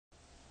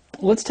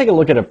Let's take a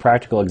look at a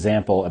practical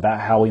example about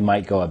how we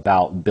might go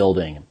about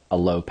building a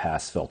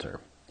low-pass filter.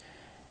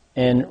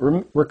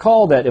 And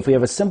recall that if we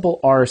have a simple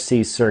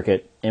RC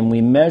circuit and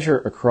we measure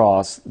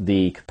across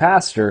the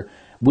capacitor,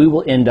 we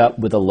will end up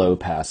with a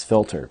low-pass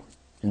filter.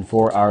 And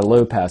for our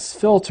low-pass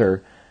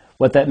filter,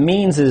 what that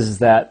means is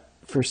that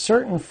for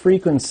certain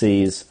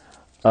frequencies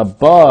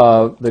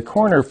above the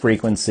corner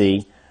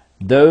frequency,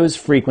 those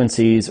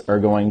frequencies are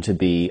going to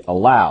be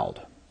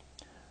allowed.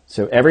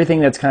 So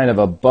everything that's kind of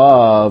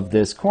above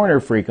this corner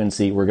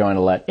frequency we're going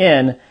to let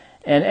in,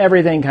 and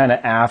everything kind of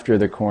after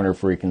the corner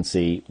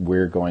frequency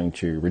we're going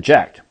to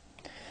reject.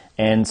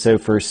 And so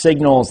for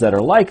signals that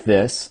are like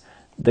this,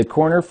 the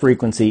corner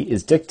frequency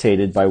is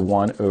dictated by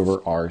 1 over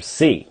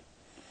RC.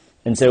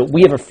 And so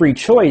we have a free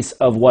choice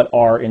of what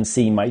R and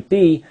C might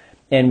be,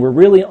 and we're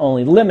really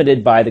only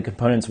limited by the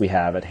components we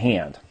have at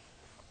hand.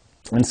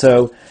 And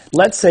so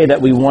let's say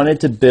that we wanted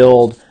to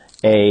build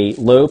a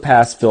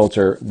low-pass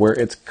filter where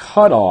its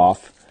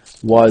cutoff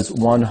was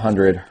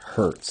 100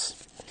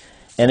 hertz.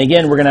 And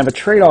again, we're going to have a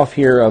trade-off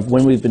here of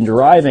when we've been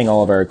deriving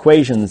all of our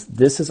equations,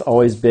 this has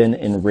always been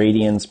in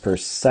radians per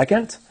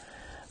second.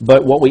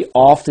 But what we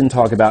often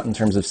talk about in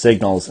terms of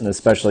signals, and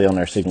especially on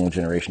our signal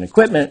generation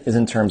equipment, is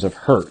in terms of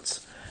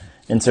hertz.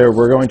 And so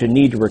we're going to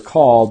need to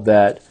recall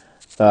that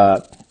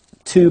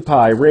 2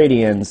 pi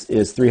radians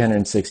is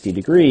 360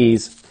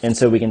 degrees, and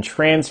so we can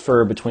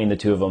transfer between the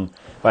two of them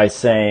by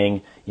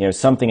saying,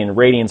 something in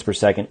radians per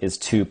second is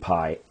 2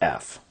 pi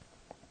f.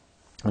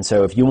 And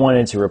so if you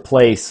wanted to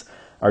replace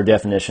our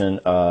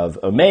definition of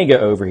omega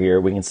over here,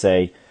 we can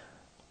say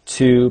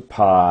 2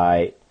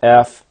 pi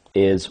f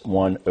is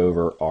 1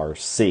 over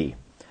RC.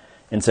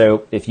 And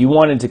so if you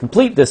wanted to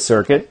complete this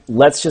circuit,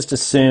 let's just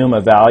assume a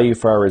value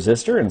for our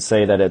resistor and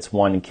say that it's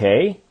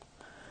 1K.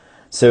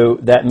 So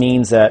that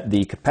means that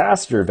the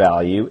capacitor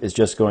value is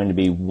just going to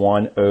be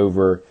 1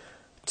 over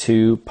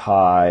 2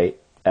 pi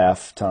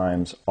f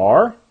times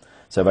R.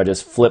 So if I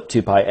just flip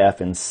 2 pi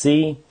f and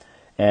C,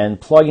 and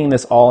plugging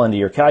this all into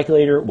your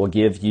calculator will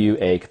give you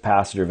a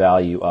capacitor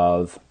value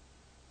of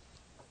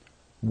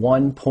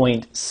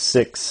 1.6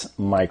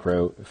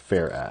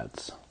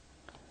 microfarads.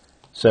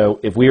 So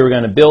if we were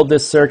going to build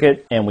this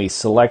circuit and we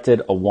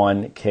selected a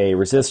 1K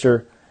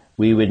resistor,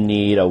 we would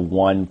need a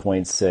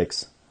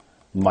 1.6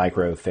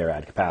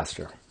 microfarad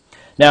capacitor.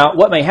 Now,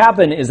 what may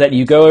happen is that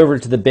you go over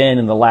to the bin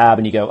in the lab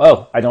and you go,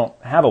 oh, I don't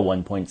have a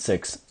 1.6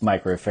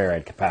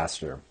 microfarad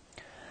capacitor.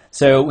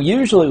 So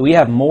usually we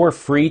have more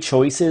free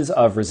choices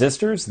of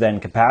resistors than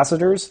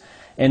capacitors.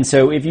 And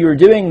so if you were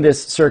doing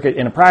this circuit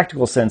in a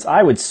practical sense,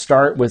 I would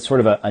start with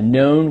sort of a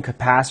known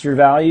capacitor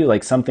value,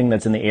 like something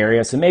that's in the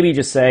area. So maybe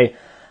just say,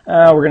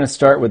 we're going to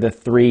start with a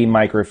 3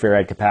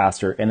 microfarad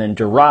capacitor and then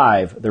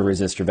derive the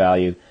resistor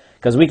value,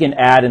 because we can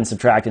add and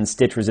subtract and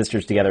stitch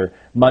resistors together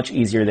much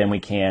easier than we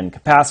can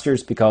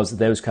capacitors, because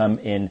those come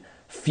in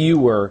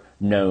fewer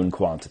known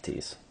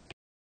quantities.